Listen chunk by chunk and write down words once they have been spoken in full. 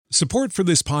Support for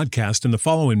this podcast and the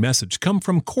following message come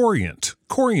from Corient.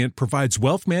 Corient provides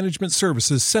wealth management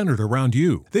services centered around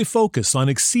you. They focus on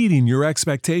exceeding your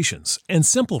expectations and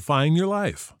simplifying your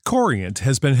life. Corient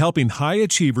has been helping high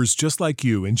achievers just like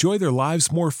you enjoy their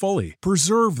lives more fully,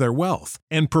 preserve their wealth,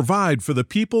 and provide for the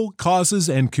people, causes,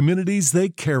 and communities they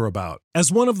care about. As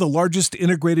one of the largest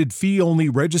integrated fee-only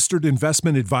registered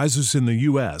investment advisors in the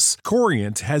U.S.,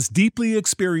 Corient has deeply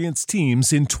experienced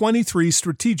teams in 23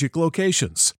 strategic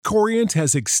locations. Corient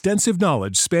has extensive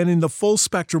knowledge spanning the full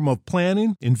spectrum of planning,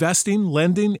 investing,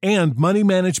 lending, and money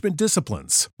management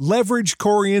disciplines. Leverage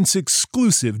Corient's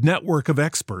exclusive network of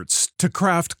experts to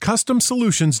craft custom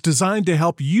solutions designed to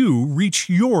help you reach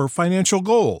your financial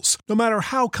goals, no matter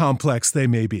how complex they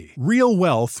may be. Real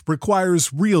wealth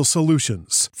requires real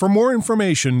solutions. For more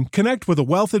information, connect with a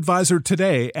wealth advisor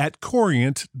today at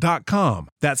Corient.com.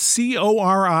 That's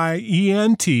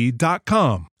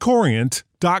Corient.com.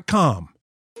 Corient.com.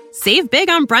 Save big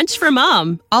on brunch for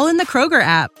mom, all in the Kroger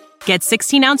app. Get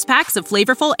 16-ounce packs of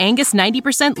flavorful Angus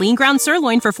 90% lean ground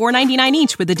sirloin for $4.99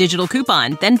 each with a digital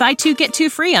coupon. Then buy 2, get 2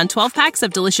 free on 12 packs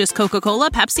of delicious Coca-Cola,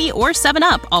 Pepsi, or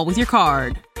 7-Up, all with your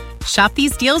card. Shop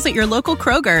these deals at your local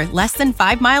Kroger, less than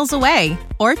 5 miles away.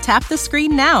 Or tap the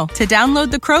screen now to download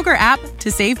the Kroger app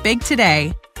to save big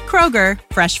today. Kroger,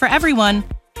 fresh for everyone.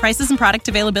 Prices and product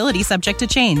availability subject to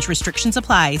change. Restrictions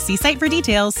apply. See site for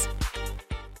details.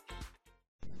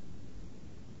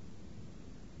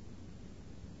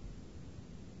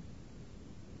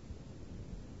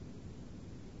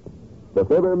 The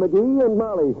Fibber, McGee, and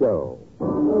Molly Show.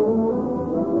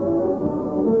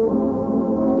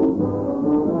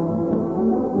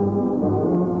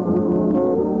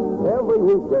 Every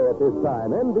weekday at this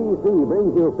time, NBC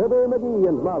brings you Fibber, McGee,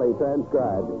 and Molly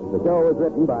transcribed. The show is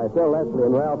written by Phil Leslie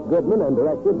and Ralph Goodman and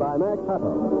directed by Max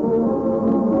Hutto.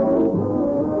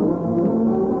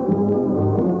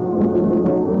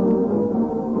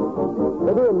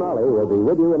 Fibber and Molly will be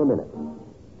with you in a minute.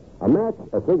 A match,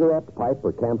 a cigarette, pipe,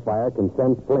 or campfire can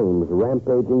send flames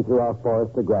rampaging through our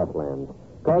forests or grasslands,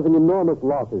 causing enormous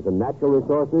losses in natural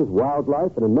resources, wildlife,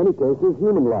 and in many cases,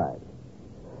 human lives.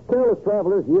 Careless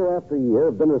travelers year after year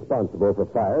have been responsible for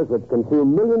fires which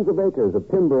consume millions of acres of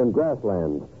timber and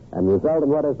grasslands and result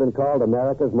in what has been called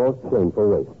America's most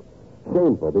shameful waste.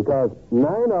 Shameful because 9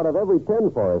 out of every 10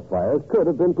 forest fires could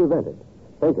have been prevented.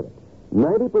 Think of it.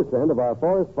 90% of our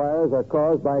forest fires are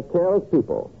caused by careless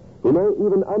people who may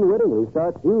even unwittingly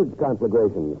start huge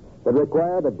conflagrations that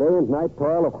require the day and night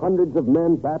toil of hundreds of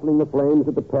men battling the flames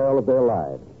at the peril of their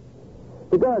lives.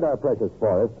 To guard our precious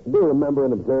forests, do remember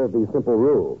and observe these simple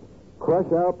rules.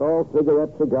 Crush out all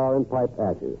cigarette, cigar, and pipe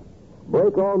ashes.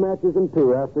 Break all matches in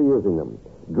two after using them.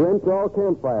 Drench all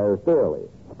campfires thoroughly.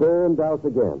 Stir and douse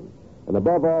again. And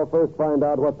above all, first find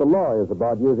out what the law is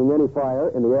about using any fire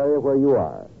in the area where you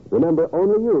are. Remember,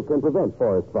 only you can prevent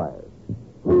forest fires.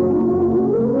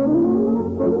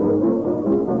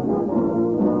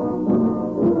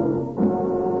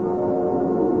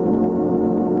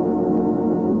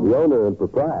 The owner and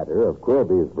proprietor of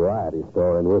Quilby's Variety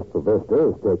Store in Wistful Vista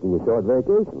is taking a short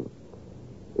vacation.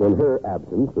 In her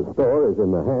absence, the store is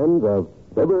in the hands of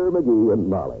Fibber, McGee, and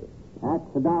Molly. That's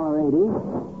 $1.80,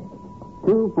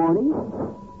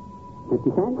 $2.40,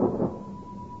 50 cents,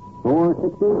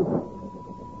 $4.60,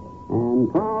 and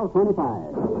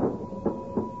 $12.25.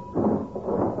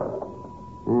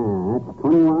 That's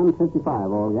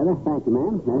 $21.55 altogether. Thank you,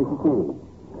 ma'am. There's your change.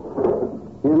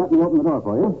 Here, let me open the door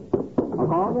for you. I'll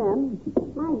call again.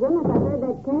 My goodness, I heard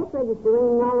that cash register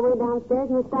ringing all the way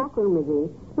downstairs in the stockroom, McGee.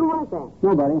 Who was that?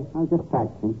 Nobody. I was just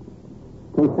practicing.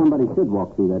 In case somebody should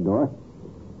walk through that door.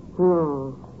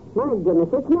 Oh, my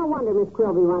goodness. It's no wonder Miss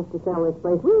Quilby wants to sell this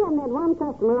place. We haven't had one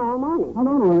customer all morning. Oh,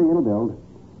 don't worry. It'll build.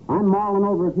 I'm mulling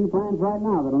over a few plans right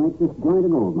now that'll make this joint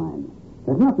a gold mine.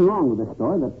 There's nothing wrong with this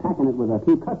store that packing it with a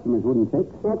few customers wouldn't fix.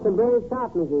 That's a brave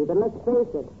thought, McGee, but let's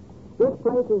face it. This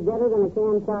place is better than a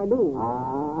canned sardine.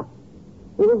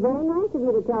 It was very nice of you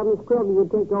to tell Miss Quilby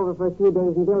you'd take over for a few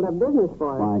days and build up business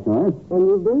for us. Why, sure. And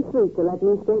you've been sweet to let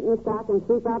me straighten the stock and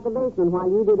sweep out the basement while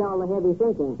you did all the heavy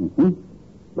thinking. Mm-hmm.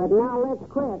 But now let's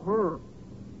quit, huh?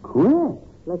 Quit?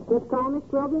 Let's just call Miss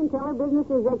Quilby and tell her business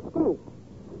is extinct.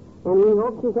 And we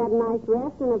hope she's had a nice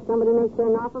rest, and if somebody makes her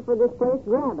an offer for this place,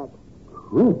 grab it.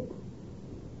 Quit?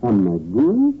 A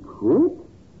McGee quit?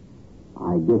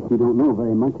 I guess you don't know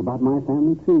very much about my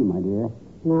family tree, my dear.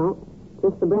 No,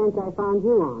 just the branch I found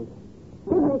you on.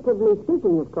 Figuratively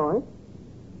speaking, of course.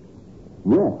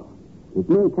 Well, it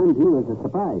may come to you as a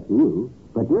surprise to you,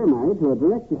 but you're married to a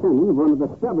direct descendant of one of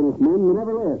the stubbornest men that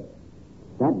ever lived.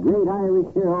 That great Irish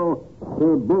hero,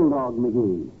 Sir Bulldog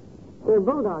McGee. Sir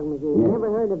Bulldog McGee. Yes. Never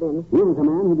heard of him. He was a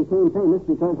man who became famous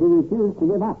because he refused to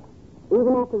give up.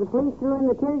 Even after the police threw in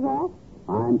the tear gas?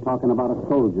 I'm talking about a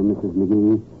soldier, Mrs.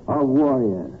 McGee. A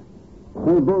warrior.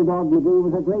 Sir Bulldog McGee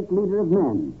was a great leader of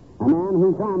men. A man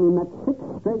whose army met 6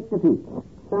 straight defeats.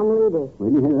 Some leader. Wait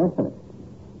till you hear the rest of it.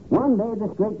 One day,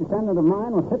 this great descendant of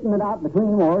mine was sitting it out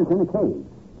between wars in a cave.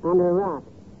 Under a rock.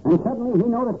 And suddenly he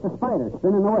noticed a spider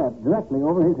spinning the web directly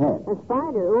over his head. A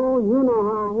spider? Oh, you know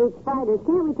how I hate spiders.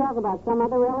 Can't we talk about some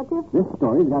other relative? This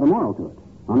story's got a moral to it.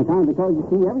 On account because, you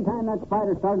see, every time that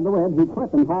spider started the web, he'd slip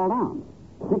and fall down.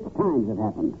 6 times it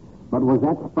happened. But was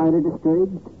that spider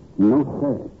discouraged? No,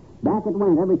 sir. Back it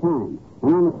went every time.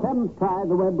 And on the 7th try,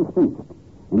 the web was finished.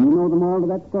 And you know the moral to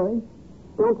that story?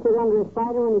 Don't sit under a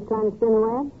spider when he's trying to spin the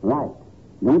web? Right.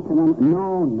 Don't sit under...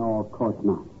 No, of course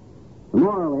not. The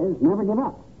moral is, never give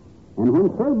up. And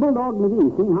when Sir Bulldog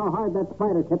McGee seen how hard that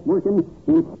spider kept working,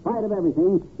 in spite of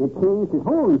everything, it changed his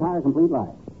whole entire complete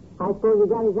life. I suppose he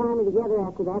got his army together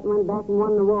after that and went back and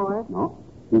won the war. No.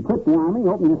 He quit the army,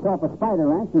 opened himself a spider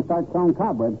ranch, and started selling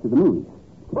cobwebs to the movies.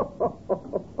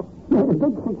 Made a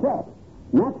big success.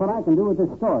 And that's what I can do with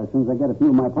this store as soon as I get a few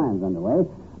of my plans underway.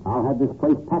 I'll have this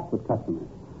place packed with customers.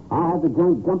 I'll have the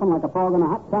joint jumping like a frog on a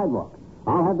hot sidewalk.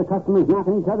 I'll have the customers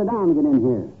knocking each other down to get in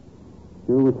here.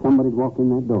 Sure wish somebody'd walk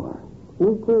in that door.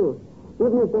 Me too.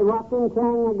 Even if they walked in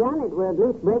carrying a gun, it would at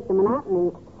least break the monotony.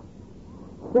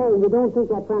 Say, you don't think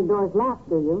that front door's locked,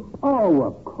 do you? Oh,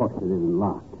 of course it isn't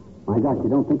locked. My gosh, you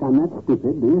don't think I'm that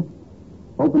stupid, do you?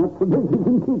 Open up for business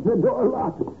and keep the door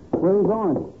locked. Where are you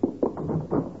going?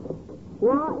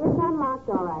 No, it's unlocked,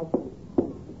 all right.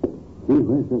 Gee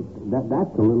whiz,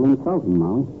 that's a little insulting,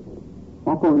 Molly.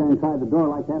 Walk over there and try the door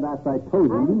like that after I told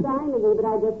you. I'm sorry, McGee, but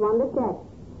I just wanted to check.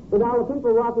 With all the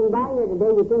people walking by here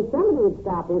today, you'd think somebody would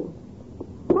stop him.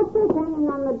 What's this hanging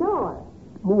on the door?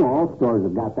 Oh, all stores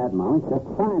have got that, Molly. It's just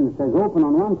a sign that says open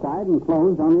on one side and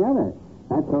closed on the other.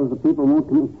 That's so the people won't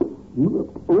come in.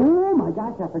 Oh, my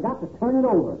gosh, I forgot to turn it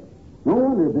over. No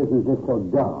wonder business is so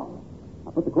dull.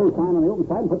 I put the closed sign on the open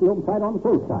side and put the open side on the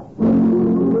closed side.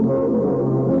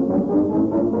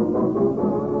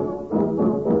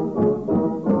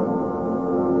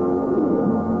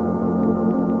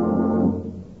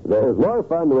 There's more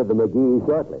fun with the McGee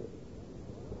shortly.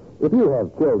 If you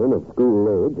have children of school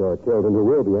age or children who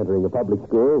will be entering a public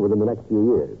school within the next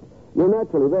few years, you're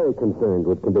naturally very concerned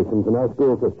with conditions in our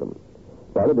school system.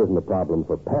 But it isn't a problem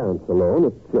for parents alone.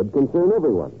 It should concern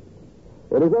everyone.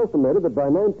 It is estimated that by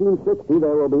 1960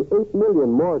 there will be 8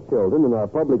 million more children in our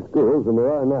public schools than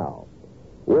there are now.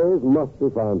 Ways must be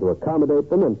found to accommodate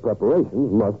them, and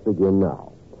preparations must begin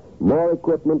now. More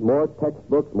equipment, more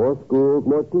textbooks, more schools,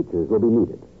 more teachers will be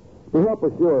needed. To help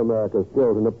assure America's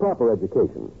children a proper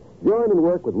education, join and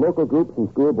work with local groups and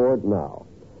school boards now.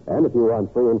 And if you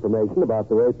want free information about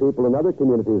the way people in other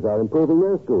communities are improving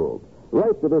their schools,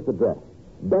 write to this address,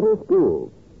 Better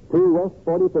Schools, 2 West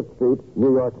 45th Street,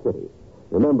 New York City.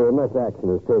 Remember, unless action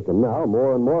is taken now,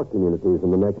 more and more communities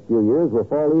in the next few years will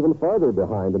fall even farther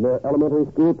behind in their elementary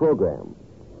school program.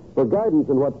 For guidance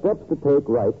on what steps to take,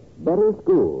 write Better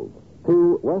Schools,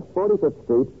 2 West 45th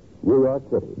Street, New York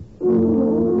City.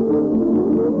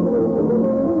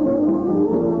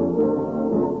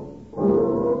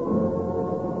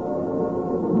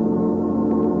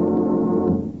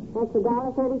 That's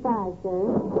 $1.35, sir.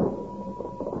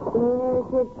 Here's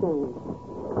your change.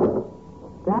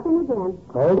 Drop in again.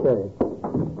 Okay.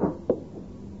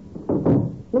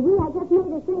 McGee, I just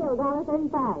made a sale,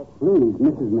 $1.35. Please,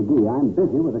 Mrs. McGee, I'm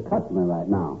busy with a customer right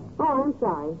now. Oh, I'm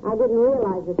sorry. I didn't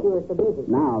realize that you were so busy.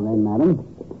 Now then, madam,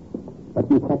 let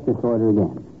me check this order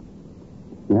again.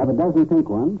 You have a dozen pink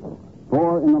ones,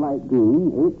 4 in the light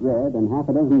green, 8 red, and half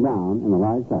a dozen brown in the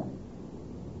large size.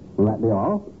 Will that be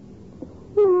all?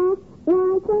 No,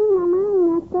 I changed my mind,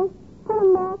 mister. Put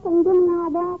them back and give me all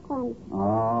black ones.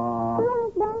 Oh. I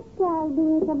like black jelly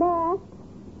beans the best.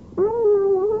 I didn't know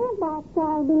you had black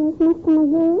jelly beans, Mr.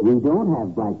 McGee. We don't have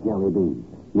black jelly beans.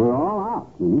 We're all out,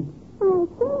 Jeannie. I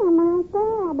see them right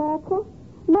there, I betcha.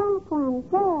 Black ones,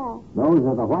 there. Those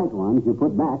are the white ones you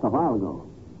put back a while ago.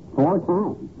 4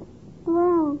 times.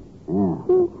 Well, Yeah.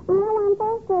 see, I don't want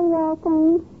those little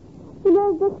things. You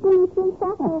better just give me 3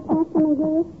 suckers, Mr.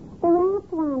 McGee. The wrapped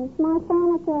ones, more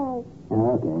sanitary.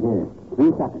 Okay, here.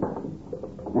 3 suckers.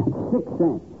 That's 6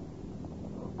 cents.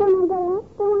 Can I get an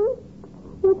extra one?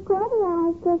 Miss Corby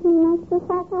always gives me an extra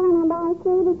sucker when I buy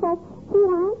 3 because she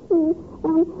likes me.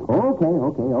 And Okay.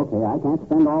 I can't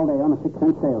spend all day on a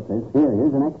 6-cent sale, sis.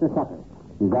 Here's an extra sucker.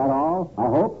 Is that all, I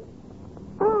hope?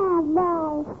 oh,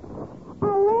 those. A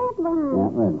red one.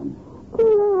 Yeah, red one. See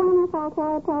you when if I'll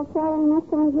tell Terry,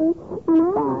 Mr. McGee.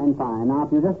 Fine, fine. Now,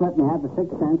 if you just let me have the 6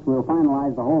 cents, we'll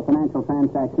finalize the whole financial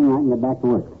transaction and I can get back to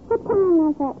work. What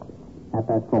time is it?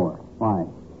 4:30. Why?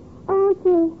 Oh,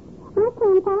 gee. I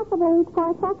can't possibly eat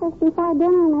 4 suckers before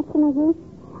dinner, Mr. McGee.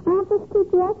 I'll just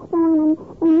keep the extra one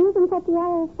and you can put the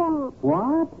others back.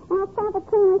 What? I'll stop at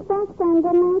Cleaner's Drugstore and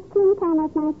get an ice cream cone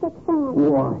with my 6 cents.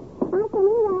 Why? I can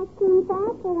eat ice cream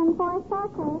faster than 4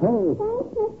 suckers. Hey. Thanks,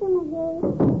 Mr. McGee.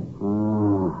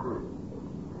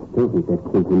 Stupid, that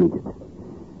kid needs it. Oh,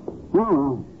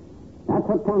 well. That's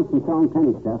what comes from selling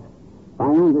penny stuff. If I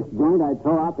owned this joint, I'd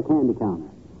throw out the candy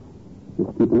counter.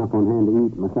 Just keep enough on hand to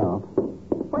eat myself.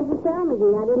 What'd you sell,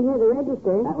 McGee? I didn't hear the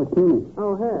register. That was Teeny.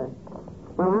 Oh, her.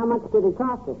 Well, how much did it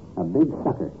cost us? A big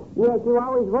sucker. Yes, you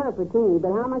always were for Teeny,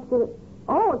 but how much did it...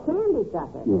 Oh, a candy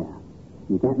sucker. Yeah.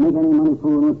 You can't make any money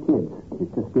fooling with kids.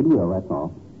 It's just goodwill, that's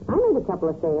all. I made a couple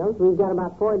of sales. We've got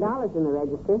about $4 in the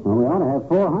register. Well, we ought to have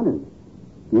 400.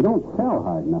 You don't sell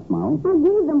hard enough, Molly. I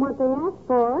gave them what they asked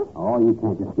for. Oh, you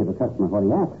can't just give a customer what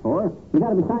he asks for. You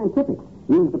got to be scientific.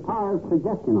 Use the power of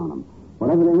suggestion on them.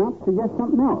 Whatever they want, suggest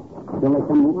something else. Till they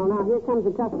come... Well, now, here comes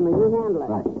the customer. You handle it.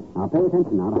 Right. I'll pay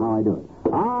attention now to how I do it.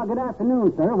 Good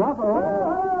afternoon, sir. Welcome.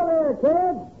 Hello there,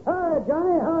 kid. Hi,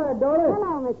 Johnny. Hi, Dolly.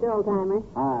 Hello, Mr. Oldtimer.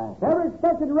 Hi. Never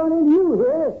expected to run into you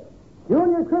here. You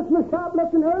and your Christmas shop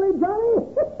looking early, Johnny?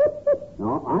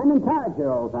 No, I'm in charge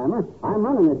here, old-timer. I'm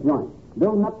running this joint,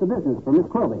 building up the business for Miss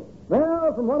Quilby.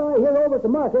 Well, from what I hear over at the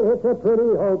market, it's a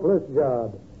pretty hopeless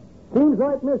job. Seems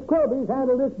like Miss Quilby's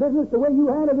handled this business the way you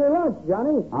handled your lunch,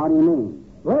 Johnny. How do you mean?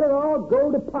 Let it all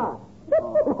go to pot.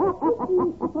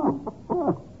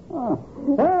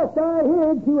 Last I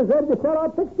heard, she was ready to sell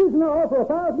out fixtures and all for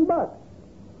 $1,000.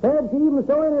 Said she even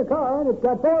saw in her car, and it's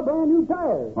got 4 brand new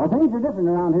tires. Well, things are different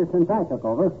around here since I took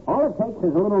over. All it takes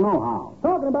is a little know-how.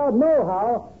 Talking about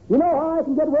know-how, you know how I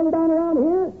can get way down around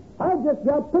here? I've just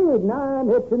got paid, and I'm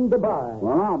hitching to buy.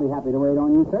 Well, I'll be happy to wait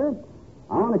on you, sir.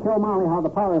 I want to show Molly how the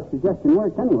power of suggestion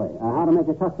works anyway, how to make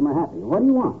a customer happy. What do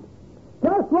you want?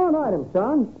 Just one item,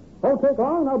 son. Won't take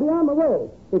long, and I'll be on my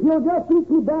way. If you'll just reach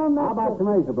me down that... How about some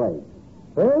razor blades?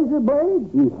 Razor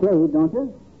blades? You shave, don't you?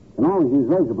 Can always use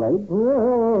razor blades.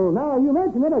 Oh, now you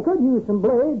mention it, I could use some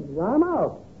blades. I'm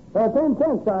out.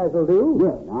 10-cent size will do.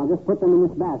 Good. I'll just put them in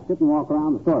this basket and walk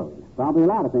around the store with you. Probably a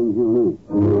lot of things you'll need.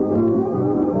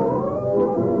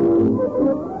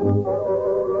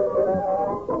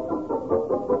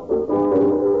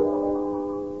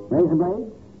 Razor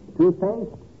blades,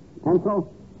 toothpaste,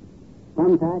 pencil,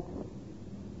 thumbtacks,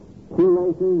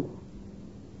 shoelaces,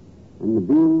 and the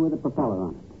bean with a propeller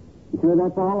on it. You sure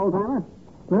that's all, old-timer?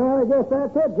 Well, I guess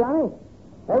that's it, Johnny.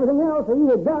 Everything else I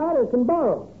either got or can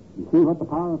borrow. You see what the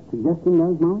power of suggestion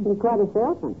does, Molly? He's quite a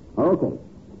salesman. Okay.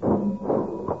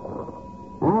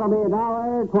 That'll be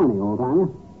 $1.20, old-timer.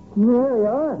 There you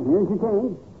are. Here's your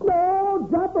change. No,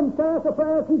 jumping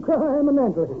sassafras and crime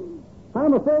immensely.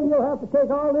 I'm afraid you'll have to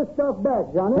take all this stuff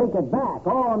back, Johnny. Take it back.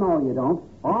 Oh, no, you don't.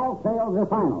 All sales are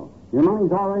final. Your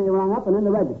money's already rung up and in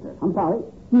the register. I'm sorry.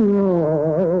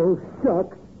 Oh,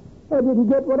 shucks. I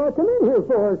didn't get what I come in here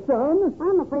for, son.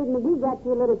 I'm afraid McGee got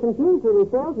you a little confused with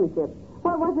his salesmanship.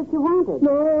 What was it you wanted?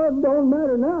 No, it don't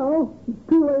matter now. It's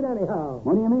too late anyhow.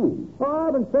 What do you mean? Oh,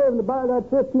 I've been saving to buy that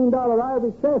 $15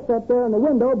 ivory chest up there in the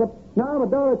window, but now I'm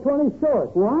 $1.20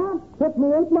 short. What? Took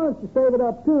me 8 months to save it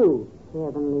up, too.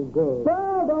 Heavenly days.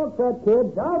 Well, don't fret,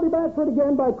 kids. I'll be back for it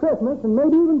again by Christmas, and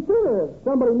maybe even sooner if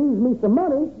somebody leaves me some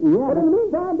money. Yeah. But in the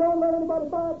meantime, don't let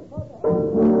anybody buy it.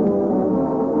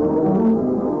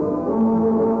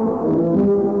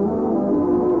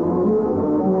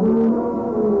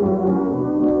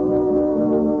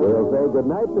 We'll say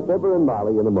goodnight to Fibber and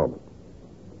Molly in a moment.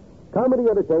 Comedy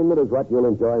entertainment is what you'll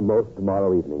enjoy most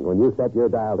tomorrow evening when you set your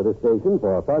dial to the station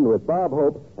for fun with Bob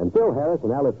Hope and Phil Harris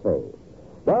and Alice Faye.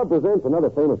 Bob presents another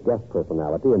famous guest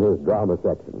personality in his drama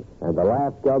section, and the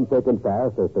laughs come thick and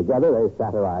fast as together they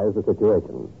satirize the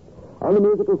situation. On the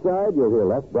musical side, you'll hear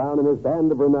Les Brown and his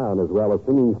band of renown, as well as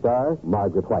singing star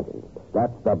Margaret Whiting.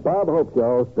 That's the Bob Hope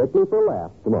Show, strictly for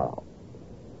laughs, tomorrow.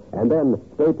 And then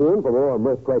stay tuned for more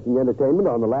mirth-breaking entertainment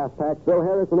on the Laugh Pack Phil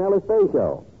Harris and Alice Faye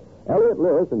Show. Elliot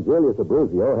Lewis and Julius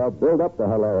Abruzio help build up the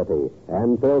hilarity,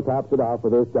 and Phil tops it off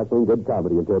with their chuckling good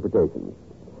comedy interpretations.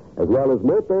 As well as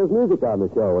mirth, there's music on the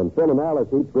show, and Phil and Alice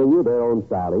each bring you their own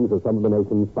stylings of some of the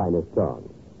nation's finest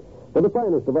songs. For the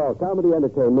finest of all comedy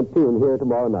entertainment, tune here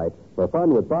tomorrow night for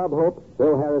fun with Bob Hope,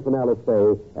 Phil Harris and Alice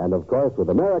Faye, and, of course, with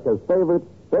America's favorites,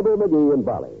 Fibber, McGee, and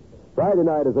Bolly. Friday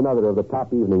night is another of the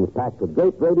top evenings packed with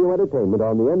great radio entertainment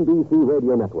on the NBC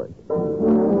Radio Network.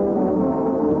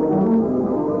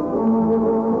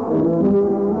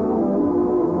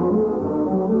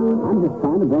 I'm just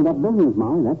Build up business,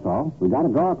 Molly, that's all. We got to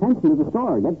draw attention to the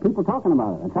store, get people talking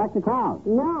about it, attract the crowd.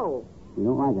 No. You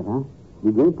don't like it, huh?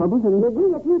 You gave publicity. McGee,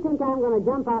 if you think I'm going to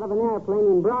jump out of an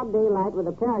airplane in broad daylight with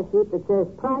a parachute that says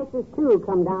prices, too,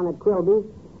 come down at Quilby's,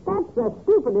 that's the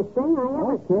stupidest thing I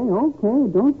ever... Okay.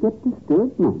 Don't get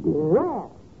disturbed, my dear.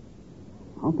 Well.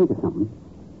 I'll think of something.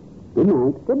 Good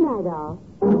night. Good night, all.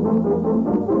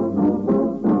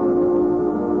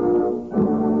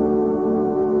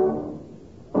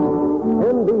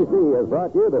 NBC has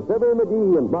brought you the Fibber,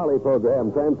 McGee, and Molly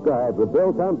program transcribed with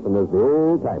Bill Thompson as the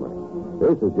old-timer.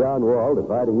 This is John Wald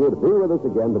inviting you to be with us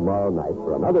again tomorrow night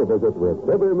for another visit with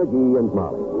Fibber, McGee, and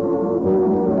Molly.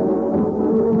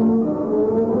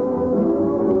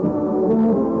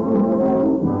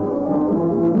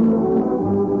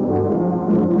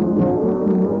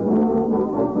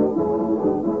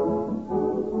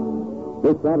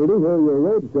 This Saturday, hear your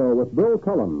Road Show with Bill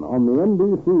Cullen on the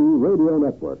NBC Radio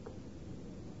Network.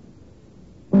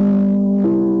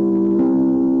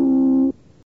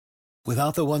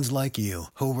 Without the ones like you,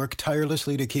 who work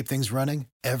tirelessly to keep things running,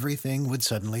 everything would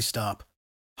suddenly stop.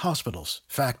 Hospitals,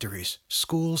 factories,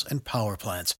 schools, and power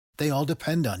plants, they all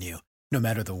depend on you. No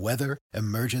matter the weather,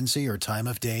 emergency, or time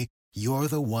of day, you're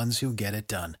the ones who get it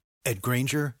done. At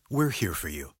Grainger, we're here for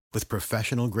you with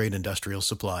professional-grade industrial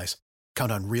supplies.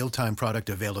 Count on real-time product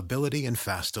availability and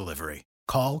fast delivery.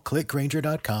 Call, click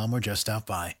Grainger.com, or just stop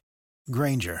by.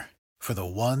 Grainger, for the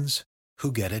ones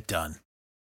who get it done.